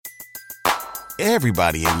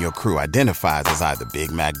Everybody in your crew identifies as either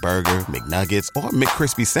Big Mac Burger, McNuggets, or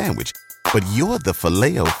McCrispy Sandwich. But you're the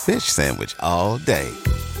Filet-O-Fish Sandwich all day.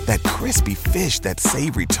 That crispy fish, that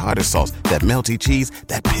savory tartar sauce, that melty cheese,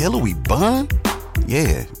 that pillowy bun.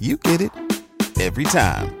 Yeah, you get it. Every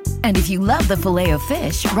time. And if you love the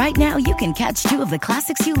Filet-O-Fish, right now you can catch two of the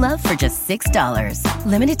classics you love for just $6.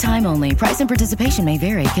 Limited time only. Price and participation may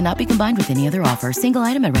vary. Cannot be combined with any other offer. Single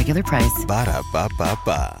item at regular price.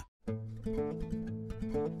 Ba-da-ba-ba-ba.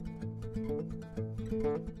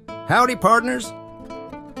 Howdy, partners.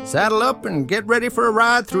 Saddle up and get ready for a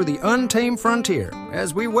ride through the untamed frontier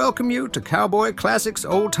as we welcome you to Cowboy Classics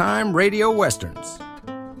Old-Time Radio Westerns.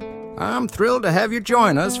 I'm thrilled to have you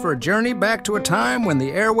join us for a journey back to a time when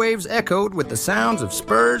the airwaves echoed with the sounds of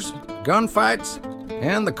spurs, gunfights,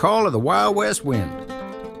 and the call of the Wild West wind.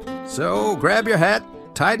 So grab your hat,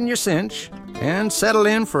 tighten your cinch, and settle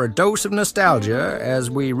in for a dose of nostalgia as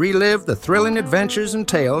we relive the thrilling adventures and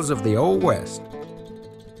tales of the Old West.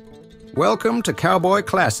 Welcome to Cowboy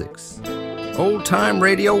Classics, old-time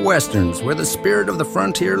radio westerns where the spirit of the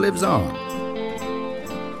frontier lives on.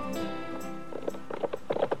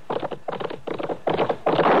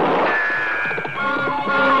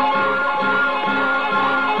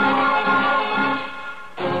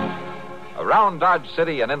 Around Dodge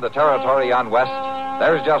City and in the territory on West,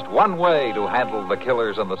 there's just one way to handle the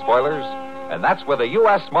killers and the spoilers, and that's with a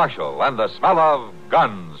U.S. Marshal and the smell of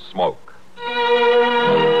Gunsmoke.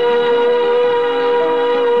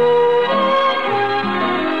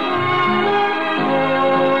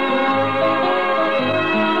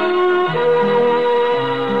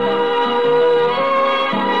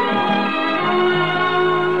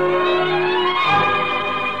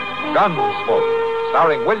 Gunsmoke,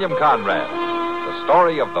 starring William Conrad, the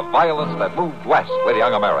story of the violence that moved west with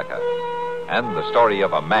young America, and the story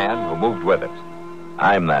of a man who moved with it.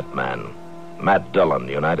 I'm that man, Matt Dillon,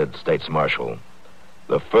 United States Marshal.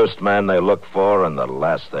 The first man they look for and the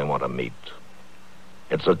last they want to meet.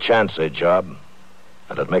 It's a chancy job,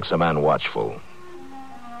 and it makes a man watchful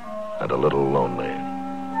and a little lonely.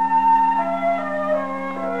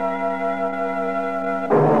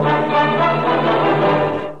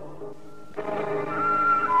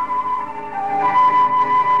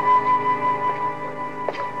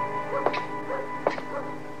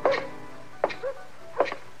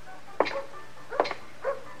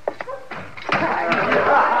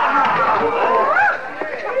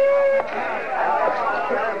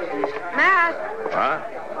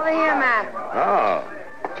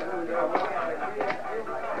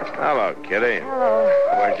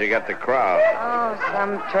 The crowd. Oh,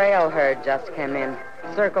 some trail herd just came in.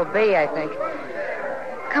 Circle B, I think.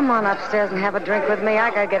 Come on upstairs and have a drink with me.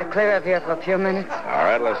 I gotta get clear of here for a few minutes. All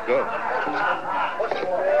right, let's go.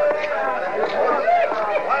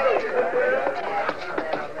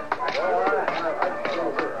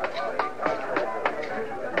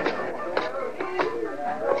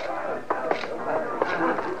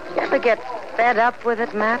 You ever get fed up with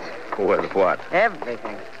it, Matt? With what?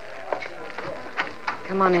 Everything.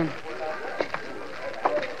 Come on in.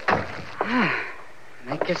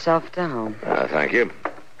 Make yourself to home. Thank you.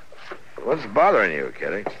 What's bothering you,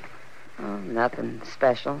 Kitty? Oh, nothing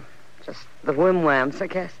special. Just the whim-whams, I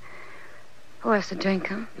guess. Pour us a drink,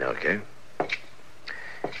 huh? Okay.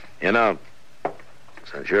 You know,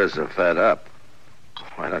 since you're so fed up,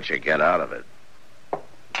 why don't you get out of it?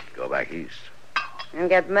 Go back east. And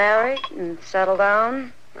get married and settle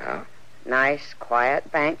down? Yeah. Nice,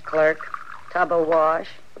 quiet bank clerk. Tub of wash,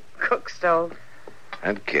 cook stove.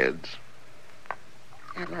 And kids.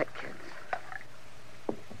 I like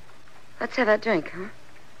kids. Let's have that drink, huh?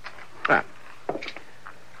 Ah.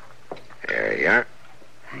 Here you are.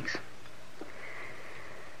 Thanks.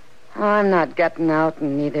 Oh, I'm not getting out,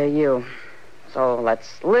 and neither you. So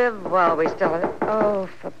let's live while we still have it. Oh,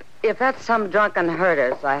 if that's some drunken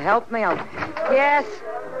herder, so help me out. Yes?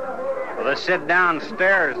 Well, they sit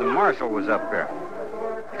downstairs. The marshal was up here.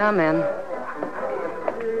 Come in.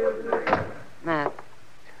 Matt.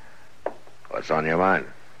 What's on your mind?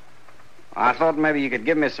 I thought maybe you could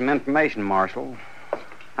give me some information, Marshal.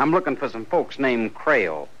 I'm looking for some folks named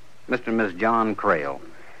Crail. Mr. and Miss John Crail.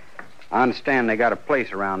 I understand they got a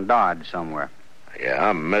place around Dodge somewhere.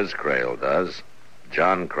 Yeah, Ms. Crail does.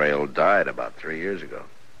 John Crail died about 3 years ago.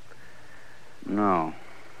 No.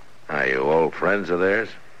 Are you old friends of theirs?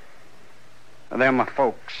 They're my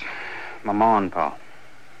folks. My ma and pa.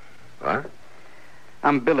 What?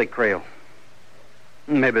 I'm Billy Crail.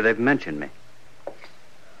 Maybe they've mentioned me.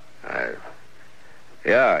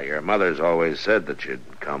 Yeah, your mother's always said that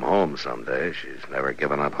you'd come home someday. She's never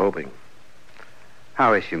given up hoping.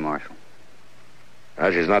 How is she, Marshal?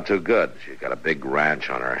 Well, she's not too good. She's got a big ranch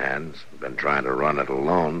on her hands. Been trying to run it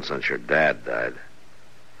alone since her dad died.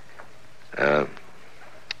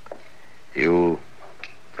 You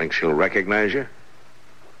think she'll recognize you?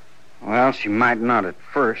 Well, she might not at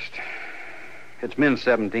first. It's been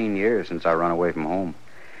 17 years since I run away from home.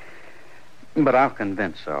 But I'll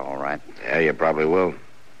convince her, all right. Yeah, you probably will.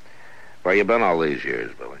 Where you been all these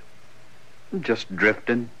years, Billy? Just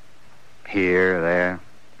drifting. Here, there.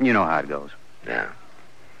 You know how it goes. Yeah.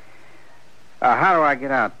 How do I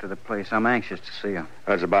get out to the place? I'm anxious to see her.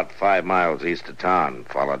 It's about 5 miles east of town.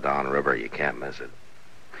 Follow down river. You can't miss it.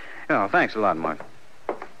 Oh, thanks a lot, Marshal.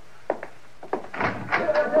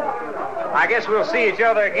 I guess we'll see each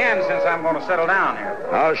other again since I'm going to settle down here.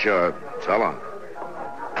 Oh, sure. So long.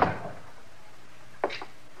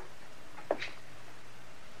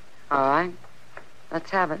 All right.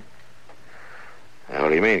 Let's have it. What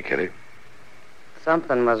do you mean, Kitty?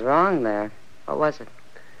 Something was wrong there. What was it?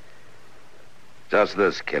 Just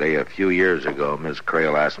this, Kitty. A few years ago, Miss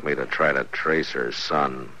Creel asked me to try to trace her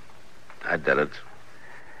son. I did it.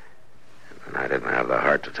 And I didn't have the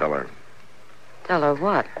heart to tell her. Tell her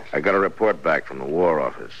what? I got a report back from the War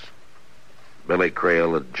Office. Billy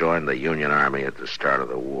Creel had joined the Union Army at the start of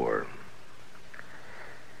the war.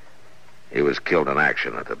 He was killed in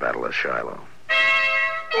action at the Battle of Shiloh.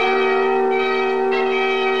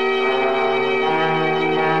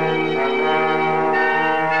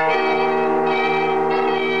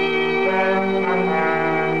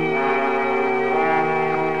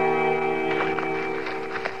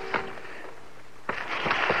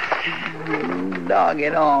 Dog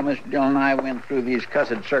it all, Mr. Dillon and I went through these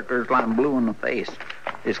cussed circlers till I'm blue in the face.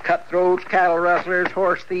 There's cutthroats, cattle rustlers,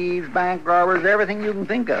 horse thieves, bank robbers, everything you can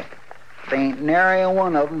think of. There ain't nary a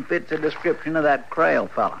one of them fits the description of that Creel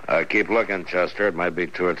fella. Keep looking, Chester. It might be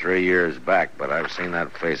 2 or 3 years back, but I've seen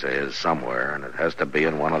that face of his somewhere, and it has to be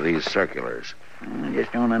in one of these circulars. I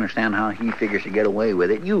just don't understand how he figures to get away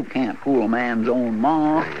with it. You can't fool a man's own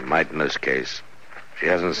ma. You might in this case. She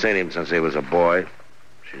hasn't seen him since he was a boy.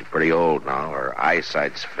 She's pretty old now. Her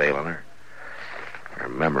eyesight's failing her. Her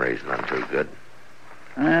memory's none too good.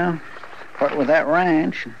 Well, what with that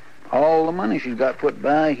ranch, all the money she's got put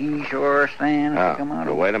by, he sure stands to come out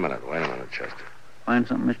of it. Wait a minute, Chester. Find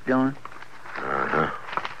something, Mr. Dillon? Uh-huh.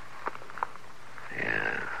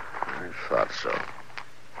 Yeah, I thought so.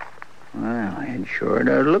 Well, it sure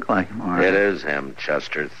does look like him, all right. It is him,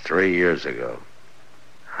 Chester, 3 years ago.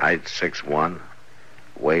 Height 6'1",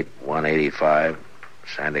 weight 185,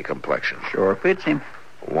 sandy complexion. Sure fits him.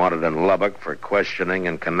 Wanted in Lubbock for questioning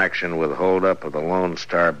in connection with holdup of the Lone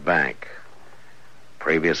Star Bank.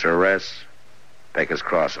 Previous arrests, Pecos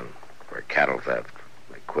Crossing for cattle theft.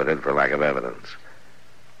 Acquitted for lack of evidence.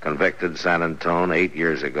 Convicted San Antone 8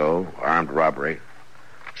 years ago, armed robbery.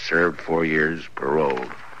 Served 4 years,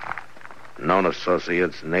 paroled. Known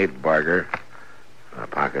associates Nate Barger, a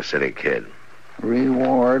Ponca City kid.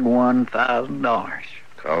 Reward $1,000.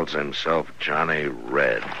 Calls himself Johnny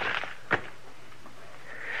Red.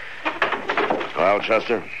 Well,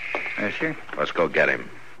 Chester? Yes, sir? Let's go get him.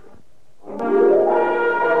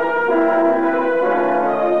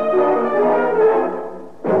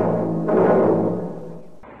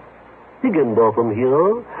 Higginbotham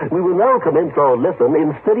here. We will now commence our lesson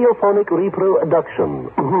in stereophonic reproduction.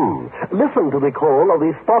 Listen to the call of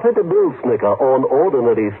the spotted bill snicker on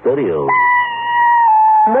ordinary stereo.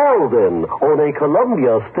 Now then, on a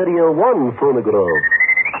Columbia Stereo 1 phonograph.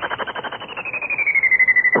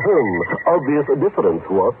 Obvious difference,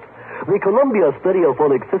 what? The Columbia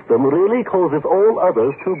stereophonic system really causes all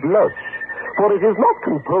others to blush. For it is not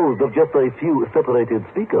composed of just a few separated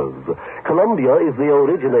speakers. Columbia is the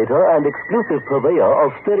originator and exclusive purveyor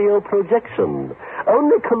of stereo projection.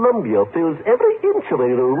 Only Columbia fills every inch of a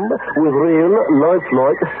room with real,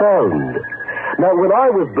 lifelike sound. Now, when I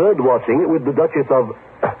was bird watching with the Duchess of...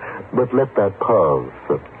 But let that pass.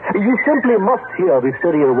 You simply must hear the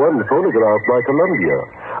Stereo 1 phonograph by Columbia.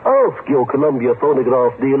 Ask your Columbia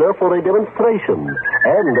phonograph dealer for a demonstration.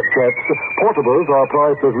 And, chaps, portables are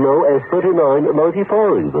priced as low as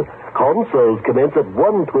 $39.95. Consoles commence at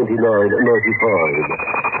 $129.95.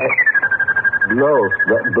 Blast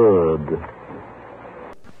that bird.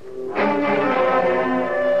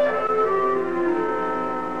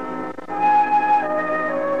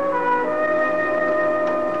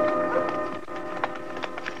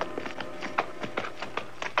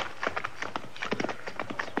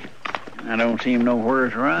 I don't see him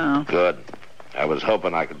nowheres around. Good. I was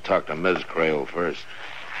hoping I could talk to Ms. Creel first.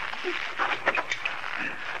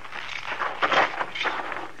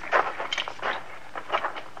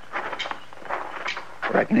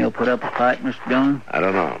 Reckon he'll put up a fight, Mr. Dillon? I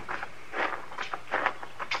don't know.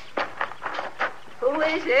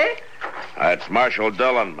 Who is it? It's Marshal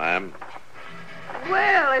Dillon, ma'am.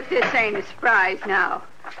 Well, if this ain't a surprise now.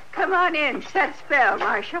 Come on in. Set a spell,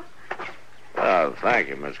 Marshal. Oh, thank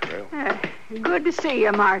you, Miss Creel. Good to see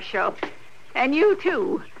you, Marshal. And you,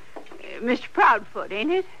 too. Mr. Proudfoot,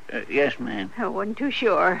 ain't it? Yes, ma'am. I wasn't too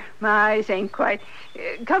sure. My eyes ain't quite...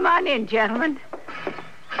 come on in, gentlemen.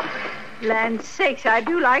 Land's sakes, I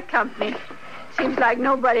do like company. Seems like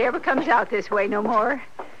nobody ever comes out this way no more.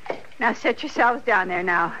 Now, set yourselves down there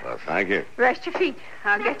now. Well, thank you. Rest your feet.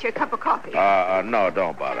 I'll get you a cup of coffee. No,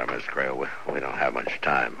 don't bother, Miss Creel. We don't have much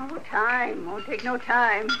time. Oh, time. Won't take no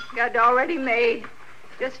time. Got it already made.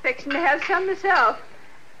 Just fixing to have some myself.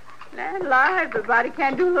 Land alive, but body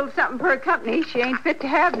can't do a little something for her company. She ain't fit to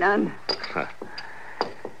have none.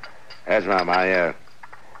 Yes, ma'am, I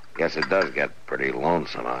guess it does get pretty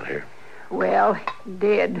lonesome out here. Well, it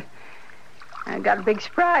did. I got a big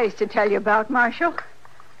surprise to tell you about, Marshal.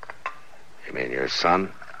 You mean your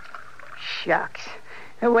son? Shucks.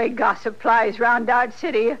 The way gossip flies round Dodge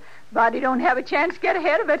City, a body don't have a chance to get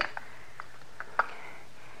ahead of it.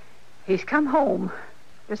 He's come home,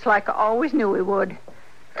 just like I always knew he would.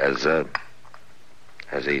 Has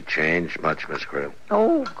he changed much, Miss Creel?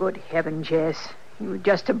 Oh, good heavens, yes. He was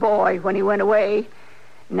just a boy when he went away.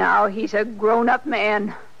 Now he's a grown-up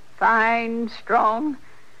man. Fine, strong.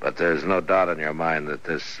 But there's no doubt in your mind that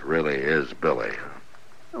this really is Billy.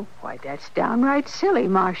 Oh, why, that's downright silly,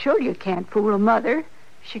 Marshal. You can't fool a mother.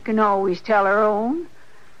 She can always tell her own.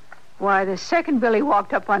 Why, the second Billy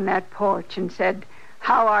walked up on that porch and said,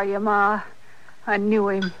 "How are you, Ma?" I knew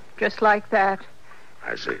him, just like that.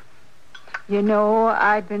 I see. You know,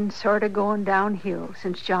 I'd been sort of going downhill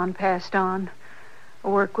since John passed on.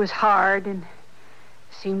 Work was hard, and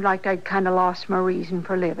seemed like I'd kind of lost my reason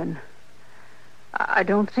for living. I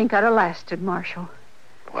don't think I'd have lasted, Marshal.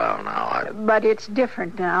 Well, now, But it's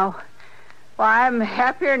different now. Why, I'm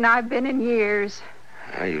happier than I've been in years.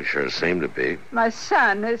 You sure seem to be. My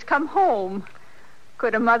son has come home.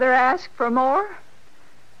 Could a mother ask for more?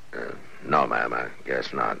 No, ma'am, I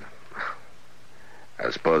guess not.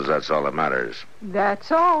 I suppose that's all that matters. That's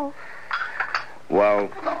all. Well...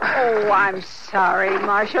 Oh, I'm sorry,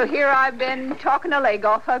 Marshal. Here I've been talking a leg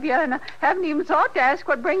off of you, and I haven't even thought to ask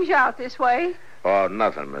what brings you out this way. Oh,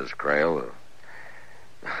 nothing, Miss Creel.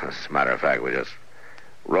 As a matter of fact, we just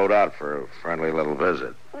rode out for a friendly little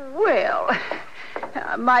visit. Well,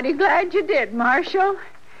 I'm mighty glad you did, Marshal.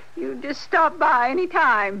 You just stop by any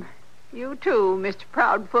time. You too, Mr.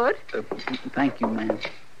 Proudfoot. Thank you, ma'am.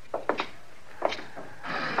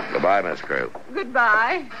 Goodbye, Miss Creel.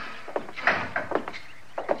 Goodbye.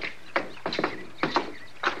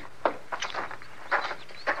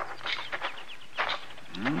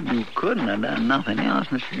 You couldn't have done nothing else,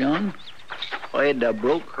 Mr. John. Well, it'd have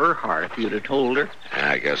broke her heart if you'd have told her.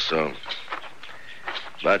 Yeah, I guess so.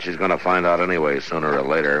 But she's going to find out anyway, sooner or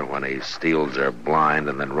later, when he steals her blind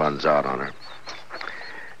and then runs out on her.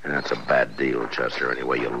 And that's a bad deal, Chester, any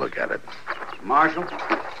way you look at it. Marshal?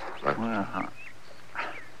 What? Well,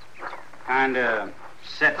 Kind of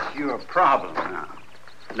sets you a problem now,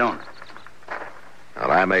 don't it?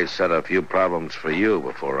 Well, I may set a few problems for you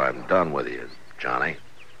before I'm done with you, Johnny.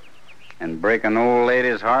 And break an old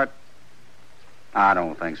lady's heart? I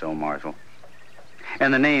don't think so, Marshal.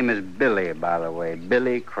 And the name is Billy, by the way.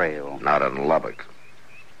 Billy Creel. Not in Lubbock.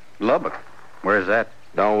 Lubbock? Where's that?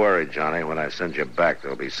 Don't worry, Johnny. When I send you back,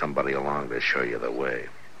 there'll be somebody along to show you the way.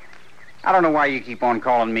 I don't know why you keep on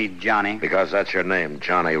calling me Johnny. Because that's your name,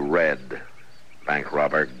 Johnny Red. Bank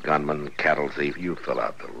robber, gunman, cattle thief. You fill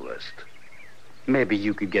out the list. Maybe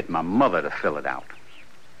you could get my mother to fill it out.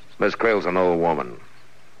 Miss Creel's an old woman.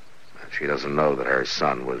 She doesn't know that her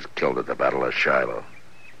son was killed at the Battle of Shiloh.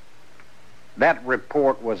 That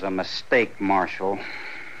report was a mistake, Marshal.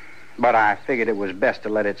 But I figured it was best to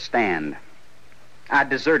let it stand. I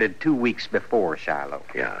deserted 2 weeks before Shiloh.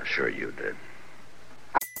 Yeah, sure you did.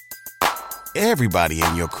 Everybody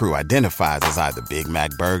in your crew identifies as either Big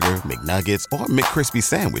Mac Burger, McNuggets, or McCrispy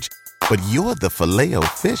Sandwich. But you're the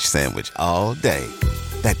Filet-O-Fish Sandwich all day.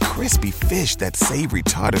 That crispy fish, that savory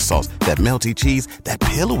tartar sauce, that melty cheese, that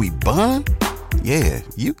pillowy bun. Yeah,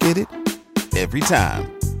 you get it. Every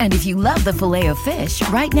time. And if you love the Filet-O-Fish,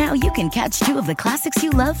 right now you can catch two of the classics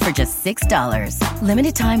you love for just $6.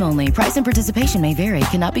 Limited time only. Price and participation may vary.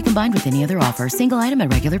 Cannot be combined with any other offer. Single item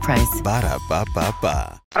at regular price.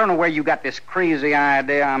 Ba-da-ba-ba-ba. I don't know where you got this crazy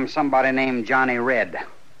idea I'm somebody named Johnny Red.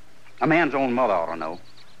 A man's own mother ought to know.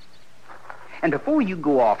 And before you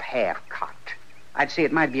go off half-cocked, I'd say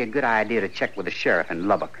it might be a good idea to check with the sheriff in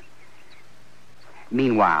Lubbock.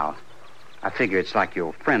 Meanwhile, I figure it's like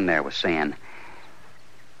your friend there was saying.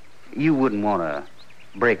 You wouldn't want to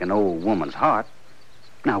break an old woman's heart.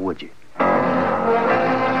 Now, would you?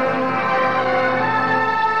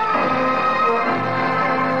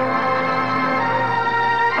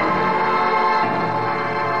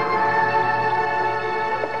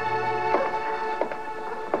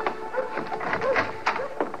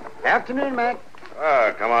 Afternoon, Mac.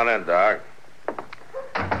 Oh, come on in, Doc.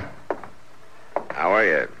 How are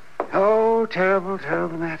you? Oh, terrible,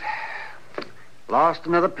 Matt. Lost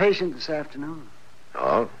another patient this afternoon.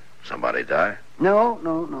 Oh, somebody die? No.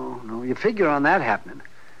 You figure on that happening.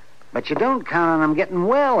 But you don't count on them getting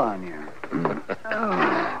well on you.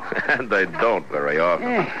 And they don't very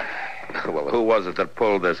often. Well, who was it that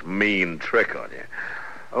pulled this mean trick on you?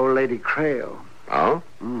 Old Lady Crail. Oh?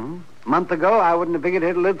 Mm-hmm. A month ago, I wouldn't have figured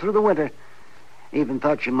he'd live through the winter. Even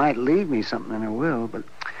thought she might leave me something in her will, but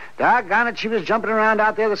doggone it, she was jumping around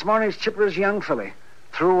out there this morning as chipper as a young filly.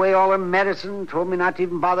 Threw away all her medicine, told me not to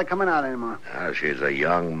even bother coming out anymore. Oh, she's a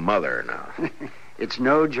young mother now. It's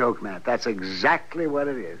no joke, Matt. That's exactly what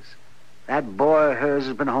it is. That boy of hers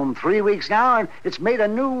has been home 3 weeks now, and it's made a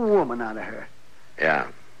new woman out of her. Yeah.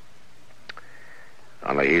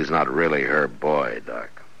 Only he's not really her boy, Doc.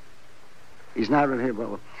 He's not really her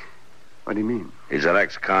boy? What do you mean? He's an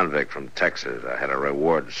ex-convict from Texas. I had a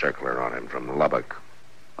reward circular on him from Lubbock.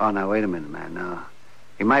 Oh, now, wait a minute, man. Now,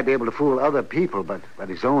 he might be able to fool other people, but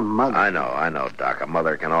his own mother... I know, Doc. A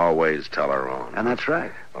mother can always tell her own. And that's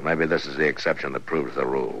right. Well, maybe this is the exception that proves the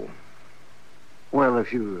rule. Well,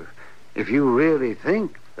 if you really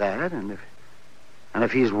think that, and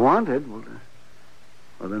if he's wanted,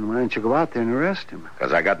 well, then why don't you go out there and arrest him?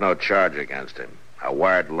 Because I got no charge against him. I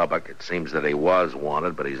wired Lubbock. It seems that he was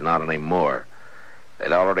wanted, but he's not anymore.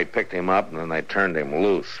 They'd already picked him up, and then they turned him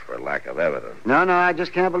loose for lack of evidence. No, I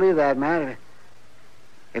just can't believe that, Matt.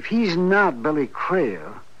 If he's not Billy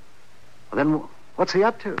Crail, well, then what's he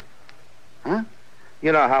up to? Huh?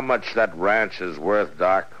 You know how much that ranch is worth,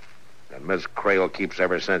 Doc? And Miss Crail keeps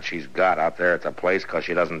ever since she's got out there at the place because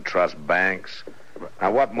she doesn't trust banks.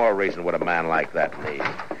 Now, what more reason would a man like that need?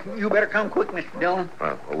 You better come quick, Mr. Dillon.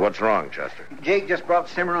 Well, what's wrong, Chester? Jake just brought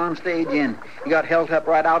Simmer on stage in. He got held up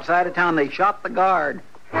right outside of town. They shot the guard.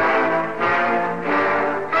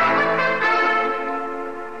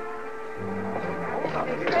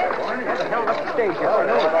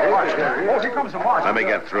 Let me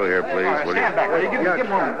get through here, please, will you?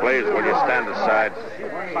 Please, will you stand aside?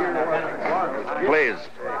 Please,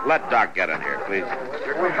 let Doc get in here, please.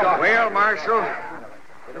 Well, Marshal,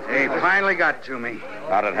 they finally got to me.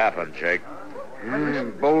 How'd it happen, Jake?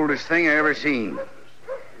 Boldest thing I ever seen.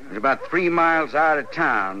 It was about 3 miles out of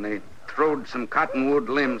town. They throwed some cottonwood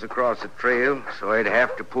limbs across the trail, so I'd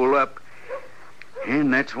have to pull up.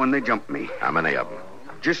 And that's when they jumped me. How many of them?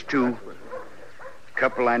 Just 2. A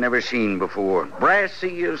couple I never seen before.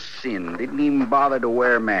 Brassy as sin. Didn't even bother to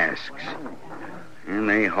wear masks. And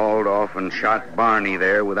they hauled off and shot Barney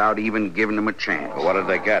there without even giving him a chance. Well, what did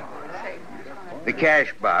they get? The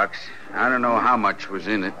cash box. I don't know how much was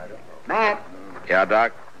in it. Matt. Yeah,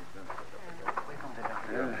 Doc?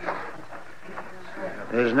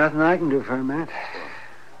 There's nothing I can do for him, Matt.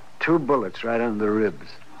 2 bullets right under the ribs.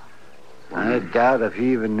 I doubt if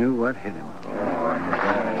he even knew what hit him.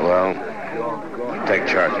 Well, take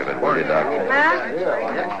charge of it, will you, Doc?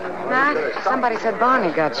 Matt, somebody said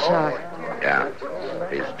Barney got shot. Yeah,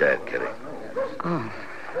 he's dead, Kitty. Oh.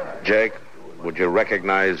 Jake, would you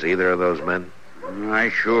recognize either of those men? I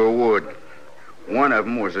sure would. One of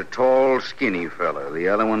them was a tall, skinny fella. The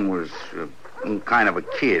other one was kind of a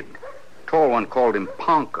kid. Tall one called him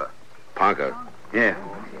Ponca. Ponca? Yeah.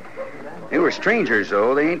 They were strangers,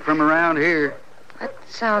 though. They ain't from around here. That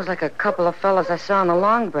sounds like a couple of fellas I saw on the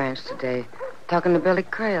Long Branch today, talking to Billy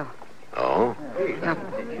Crail. Oh? Yeah,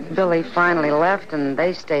 Billy finally left, and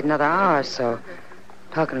they stayed another hour or so,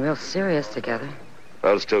 talking real serious together.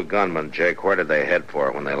 Those 2 gunmen, Jake, where did they head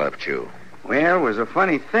for when they left you? Well, it was a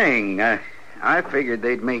funny thing. I figured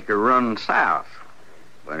they'd make a run south.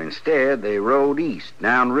 But instead, they rode east,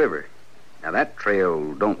 downriver. Now, that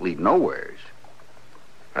trail don't lead nowheres.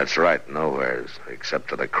 That's right, nowheres, except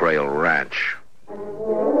to the Crail Ranch.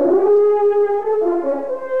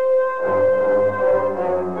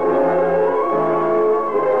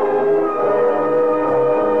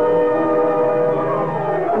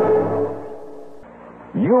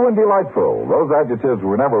 New and delightful. Those adjectives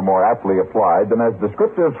were never more aptly applied than as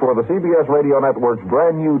descriptives for the CBS Radio Network's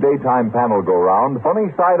brand new daytime panel go-round,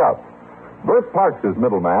 Funny Side Up. Bert Parks is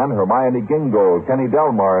middleman, Hermione Gingold, Kenny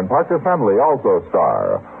Delmar, and Parker Fenley also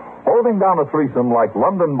star. Holding down a threesome like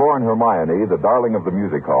London-born Hermione, the darling of the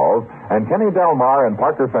music halls, and Kenny Delmar and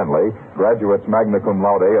Parker Fenley, graduates magna cum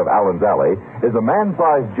laude of Allen's Alley, is a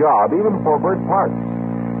man-sized job even for Bert Parks.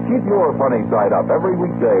 Keep your funny side up every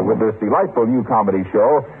weekday with this delightful new comedy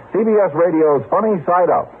show, CBS Radio's Funny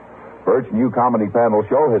Side Up. Bert's new comedy panel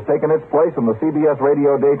show has taken its place in the CBS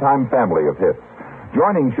Radio daytime family of hits,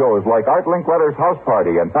 joining shows like Art Linkletter's House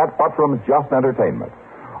Party and Pat Buttram's Just Entertainment.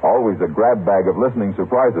 Always a grab bag of listening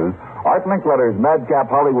surprises, Art Linkletter's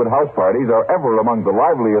Madcap Hollywood House Parties are ever among the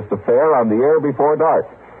liveliest affair on the air before dark.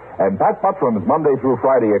 And Pat Buttram's Monday through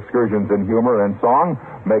Friday excursions in humor and song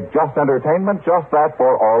make Just Entertainment just that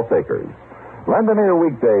for all takers. Lend an ear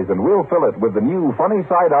weekdays and we'll fill it with the new Funny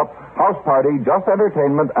Side Up, House Party, Just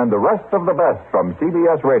Entertainment, and the rest of the best from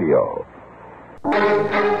CBS Radio.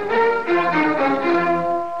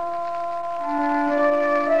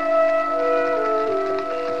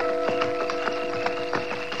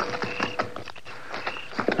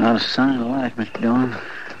 Not a sign of life, Mr. Dillon.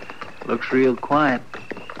 Looks real quiet.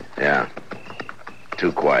 Yeah.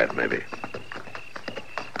 Too quiet, maybe.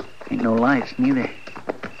 Ain't no lights, neither.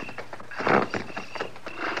 Well,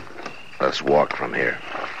 let's walk from here.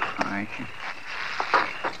 All right.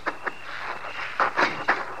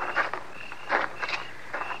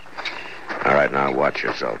 All right, now watch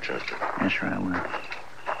yourself, Chester. Yes, sir, I will.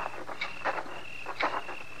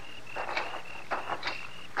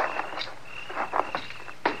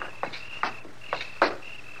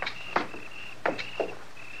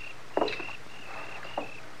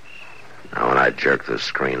 I jerk the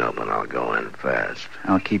screen open, I'll go in fast.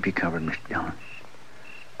 I'll keep you covered, Mr. Dillon.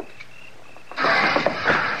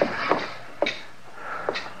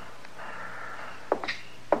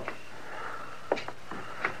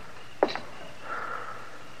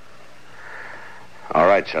 All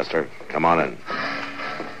right, Chester. Come on in.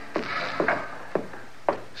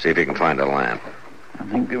 See if you can find a lamp. I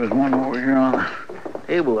think there was one over here on the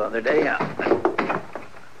table the other day. Yeah.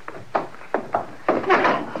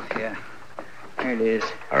 There it is.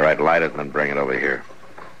 All right, light it and then bring it over here.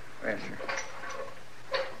 Yes,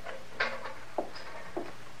 sir.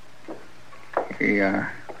 Here you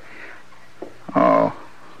are. Oh,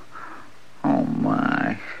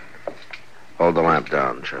 my. Hold the lamp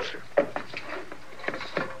down, Chester.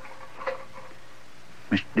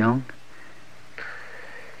 Mr. Dillon?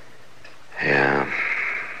 Yeah.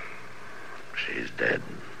 She's dead.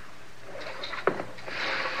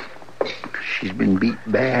 She's been beat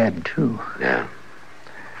bad, too. Yeah.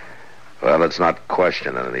 Well, let's not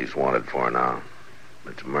question anything he's wanted for now.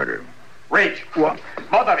 It's murder. Rich! What?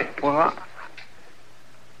 Mother! What?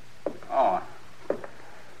 Oh.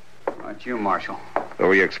 Not you, Marshal. Who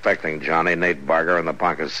were you expecting, Johnny? Nate Barger and the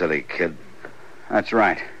Ponca City Kid? That's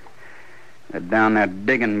right. They're down there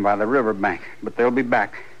digging by the riverbank, but they'll be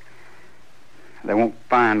back. They won't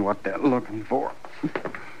find what they're looking for.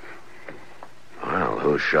 Well,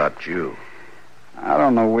 who shot you? I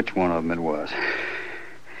don't know which one of them it was.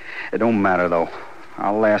 It don't matter, though.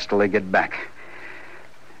 I'll last till they get back.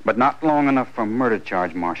 But not long enough for a murder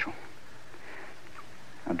charge, Marshal.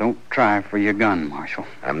 Now, don't try for your gun, Marshal.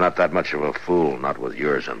 I'm not that much of a fool, not with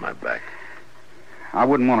yours on my back. I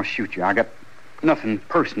wouldn't want to shoot you. I got nothing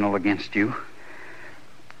personal against you.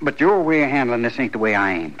 But your way of handling this ain't the way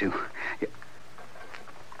I aim to.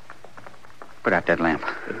 Put out that lamp.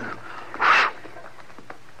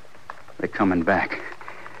 They're coming back.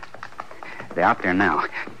 They're out there now.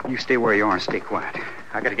 You stay where you are and stay quiet.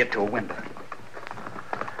 I gotta get to a window.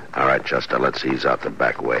 All right, Chester, let's ease out the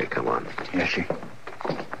back way. Come on. Yes, sir.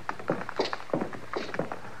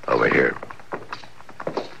 Over here.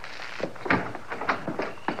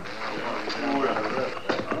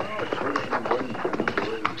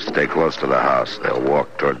 Stay close to the house. They'll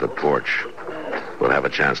walk toward the porch. We'll have a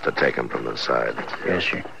chance to take him from the side. Yes,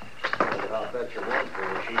 sir. I'll bet you one thing.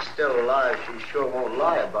 If she's still alive, she sure won't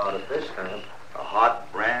lie about it this time. A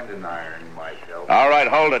hot branding iron might help. All right,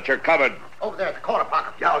 hold it. You're covered. Over there at the corner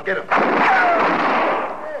pocket. Yeah, I'll get him.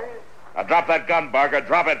 Now drop that gun, Barker.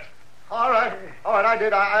 Drop it. All right, I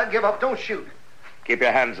did. I give up. Don't shoot. Keep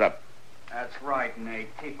your hands up. That's right, Nate.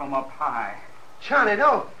 Keep them up high. Johnny,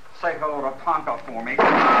 no. Say hello to Ponca for me.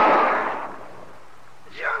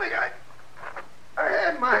 Johnny, I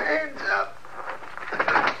had my hands up.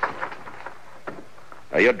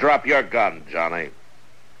 Now you drop your gun, Johnny.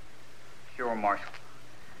 Sure, Marshal.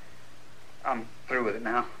 I'm through with it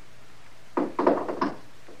now.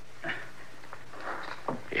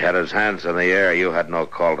 He had his hands in the air. You had no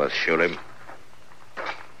call to shoot him.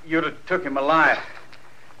 You'd have took him alive.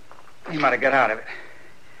 He might have got out of it.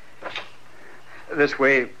 This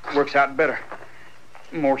way it works out better.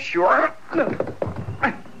 More sure.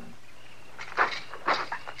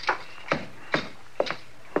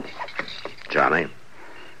 Johnny?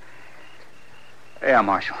 Yeah,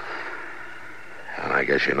 Marshal. And I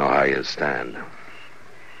guess you know how you stand.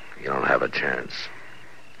 have a chance.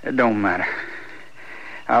 It don't matter.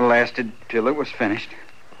 I lasted till it was finished.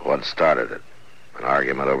 What started it? An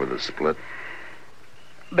argument over the split?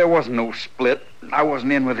 There wasn't no split. I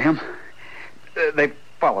wasn't in with him. They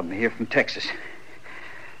followed me here from Texas.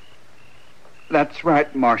 That's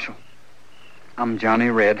right, Marshal. I'm Johnny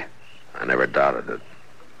Red. I never doubted it.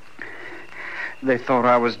 They thought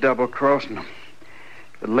I was double-crossing them.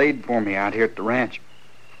 They laid for me out here at the ranch.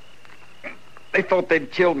 They thought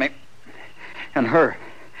they'd killed me. And her.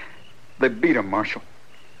 They beat her, Marshal.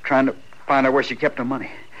 Trying to find out where she kept her money.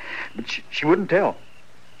 But she wouldn't tell.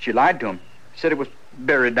 She lied to him. Said it was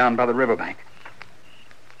buried down by the riverbank.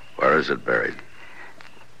 Where is it buried?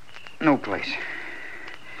 No place.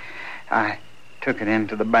 I took it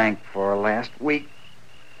into the bank for last week.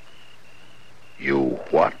 You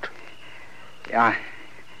what? I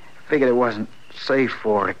figured it wasn't safe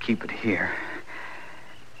for her to keep it here.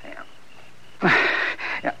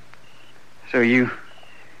 Yeah. So you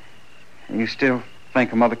still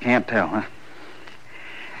think a mother can't tell, huh?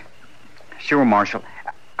 Sure, Marshal.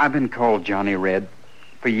 I've been called Johnny Red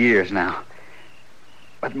for years now.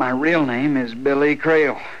 But my real name is Billy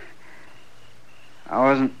Crail. I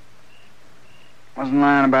wasn't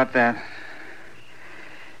lying about that.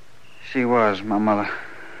 She was, my mother.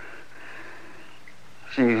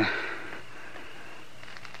 She...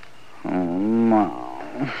 Oh,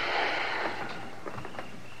 Mom.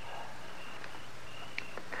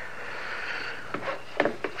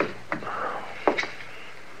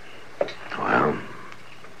 Well,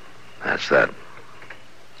 that's that.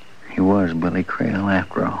 He was Billy Crail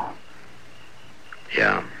after all.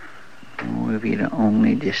 Yeah. Oh, if he'd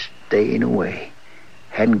only just stayed away,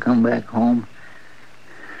 hadn't come back home,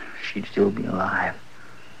 she'd still be alive.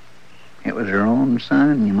 It was her own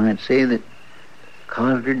son, you might say, that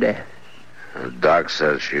caused her death. Doc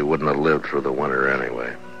says she wouldn't have lived through the winter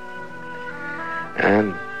anyway.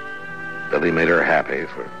 And Billy made her happy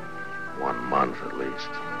for 1 month at least.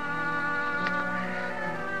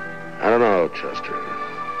 I don't know, Chester.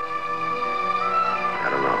 I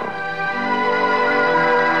don't know.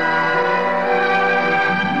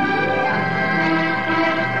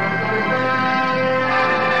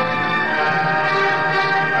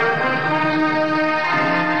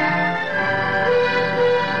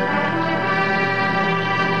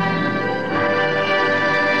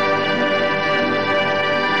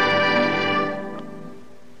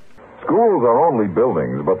 Schools are only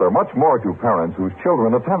buildings, but they're much more to parents whose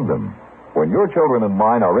children attend them. When your children and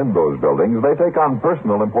mine are in those buildings, they take on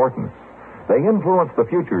personal importance. They influence the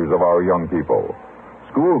futures of our young people.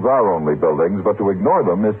 Schools are only buildings, but to ignore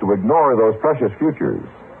them is to ignore those precious futures.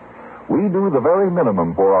 We do the very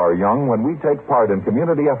minimum for our young when we take part in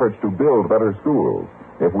community efforts to build better schools.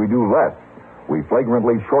 If we do less, we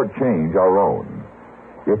flagrantly shortchange our own.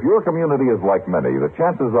 If your community is like many, the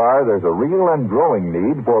chances are there's a real and growing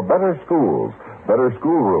need for better schools, better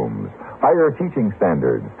schoolrooms, higher teaching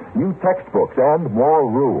standards, new textbooks, and more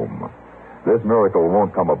room. This miracle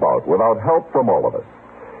won't come about without help from all of us.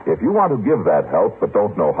 If you want to give that help but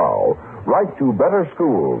don't know how, write to Better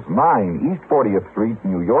Schools, 9 East 40th Street,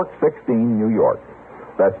 New York, 16, New York.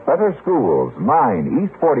 That's Better Schools, 9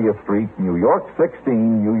 East 40th Street, New York,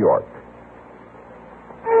 16, New York.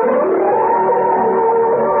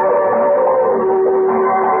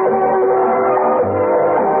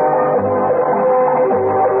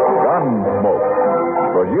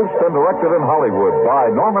 Produced and directed in Hollywood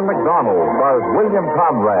by Norman McDonald, stars William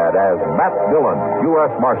Conrad as Matt Dillon,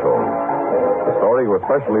 U.S. Marshal. The story was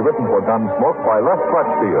specially written for Gunsmoke by Les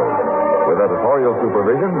Crutchfield, with editorial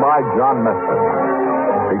supervision by John Meston.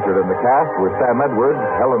 Featured in the cast were Sam Edwards,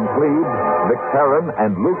 Helen Kleeb, Vic Perrin,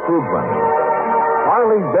 and Luke Krugman.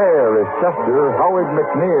 Harley Bear is Chester, Howard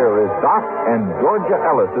McNear is Doc, and Georgia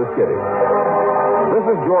Ellis is Kitty. This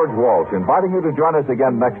is George Walsh inviting you to join us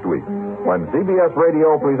again next week when CBS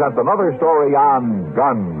Radio presents another story on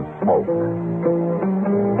Gunsmoke.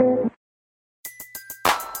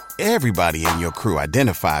 Everybody in your crew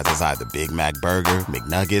identifies as either Big Mac Burger,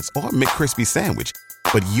 McNuggets, or McCrispy Sandwich.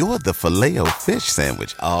 But you're the Filet-O-Fish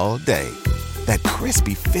Sandwich all day. That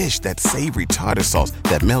crispy fish, that savory tartar sauce,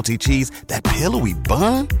 that melty cheese, that pillowy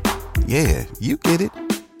bun. Yeah, you get it.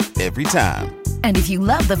 Every time. And if you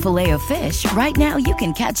love the Filet-O-Fish, right now you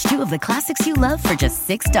can catch 2 of the classics you love for just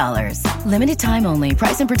 $6. Limited time only.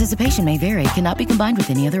 Price and participation may vary. Cannot be combined with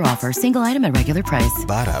any other offer. Single item at regular price.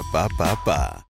 Ba-da-ba-ba-ba.